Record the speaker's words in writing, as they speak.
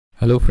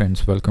Hello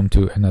friends, welcome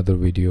to another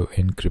video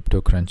in Crypto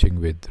Crunching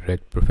with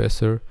Red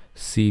Professor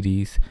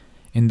series.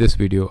 In this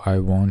video I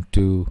want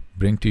to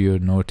bring to your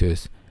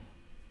notice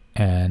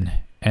an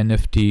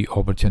NFT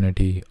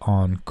opportunity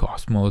on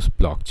Cosmos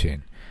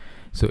blockchain.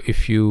 So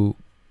if you've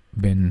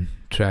been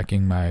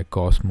tracking my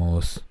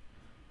Cosmos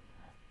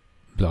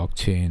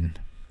blockchain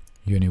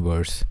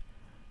universe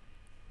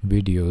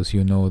videos,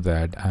 you know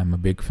that I'm a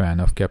big fan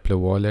of Keplr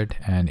wallet,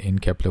 and in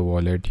Keplr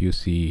wallet you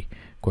see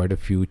quite a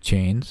few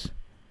chains.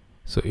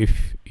 So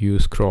if you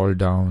scroll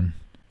down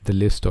the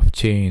list of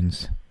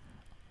chains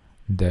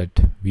that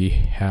we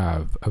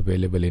have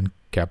available in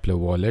Keplr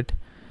wallet,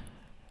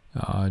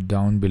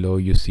 down below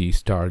you see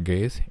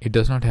Stargaze. It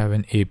does not have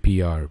an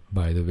APR,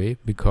 by the way,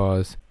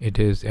 because it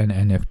is an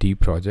NFT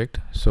project.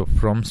 So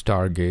from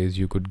Stargaze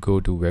you could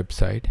go to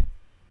website.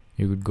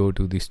 You could go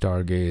to the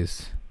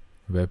Stargaze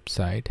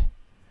website.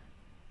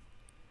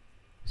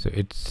 So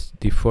it's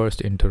the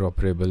first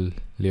interoperable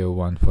layer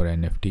 1 for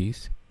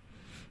NFTs.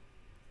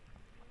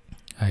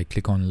 I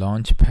click on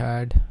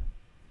Launchpad.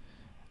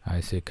 I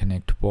say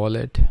connect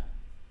wallet.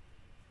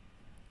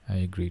 I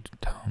agree to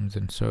terms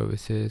and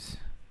services.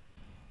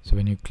 So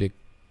when you click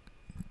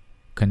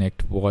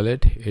connect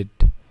wallet, it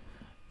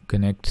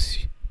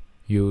connects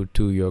you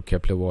to your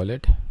Keplr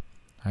wallet.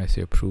 I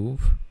say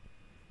approve.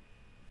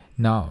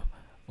 Now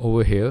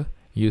over here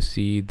you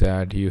see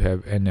that you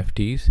have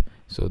NFTs.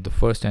 So the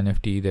first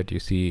NFT that you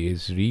see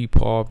is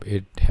Repop.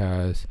 It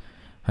has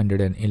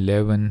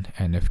 111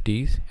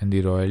 NFTs and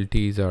the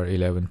royalties are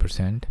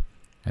 11%,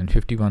 and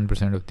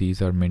 51% of these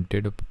are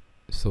minted.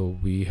 So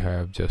we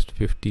have just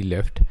 50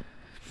 left,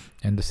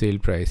 and the sale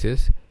price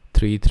is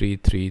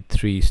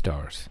 3333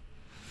 stars.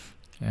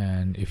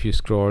 And if you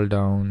scroll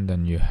down,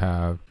 then you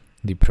have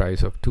the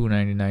price of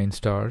 299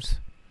 stars,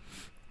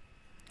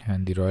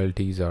 and the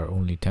royalties are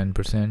only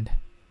 10%.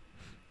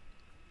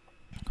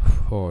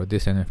 For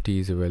this NFT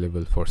is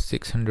available for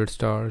 600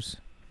 stars,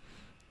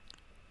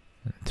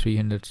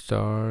 300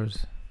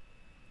 stars,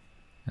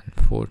 and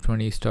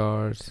 420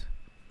 stars.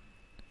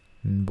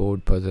 And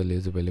board puzzle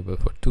is available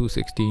for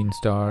 216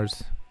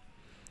 stars,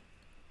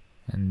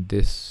 and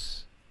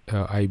this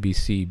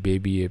IBC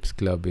Baby Apes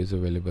Club is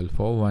available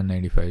for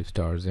 195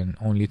 stars, and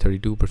only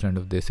 32%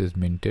 of this is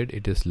minted.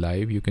 It is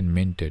live, you can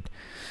mint it.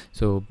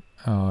 So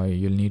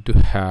you'll need to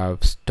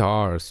have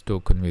stars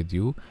token with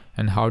you.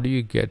 And how do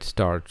you get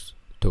stars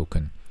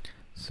token?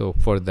 So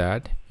for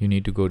that you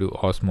need to go to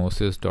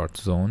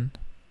osmosis.zone,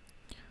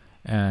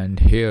 and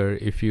here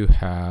if you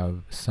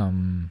have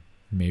some,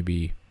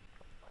 maybe,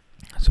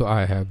 so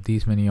I have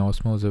these many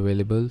osmos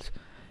available,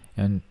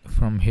 and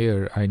from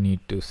here I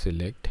need to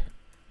select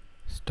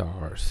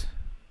stars.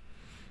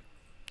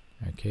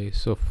 Okay,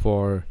 so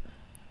for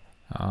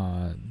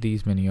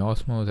these many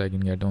osmos I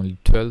can get only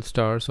 12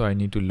 stars, so I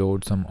need to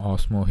load some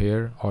osmo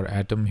here or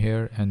atom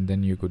here, and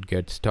then you could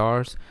get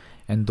stars,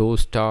 and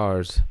those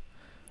stars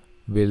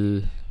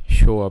will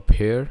show up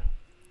here,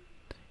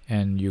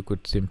 and you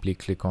could simply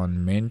click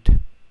on mint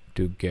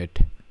to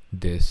get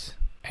this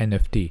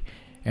NFT.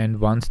 And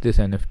once this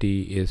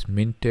NFT is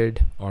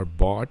minted or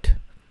bought,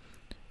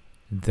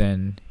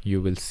 then you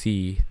will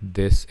see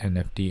this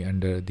NFT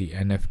under the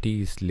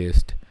NFTs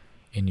list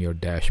in your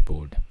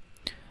dashboard.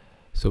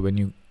 So when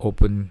you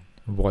open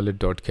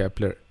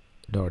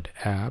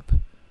wallet.keplr.app,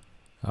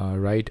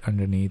 right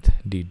underneath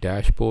the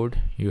dashboard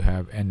you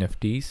have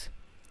NFTs,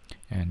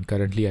 and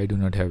currently I do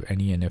not have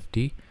any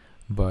NFT.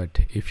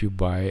 But if you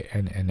buy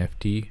an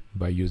NFT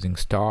by using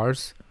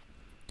stars,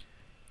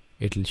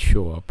 it will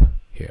show up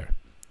here,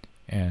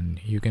 and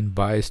you can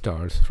buy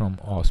stars from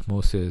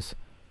Osmosis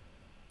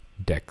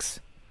DEX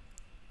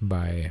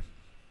by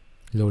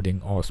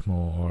loading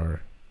Osmo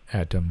or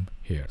Atom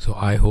here. So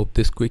I hope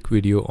this quick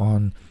video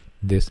on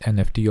this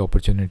NFT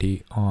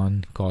opportunity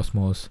on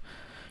Cosmos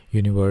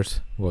universe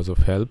was of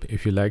help.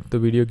 If you liked the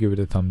video, give it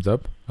a thumbs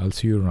up. I'll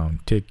see you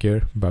around. Take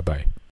care. Bye bye.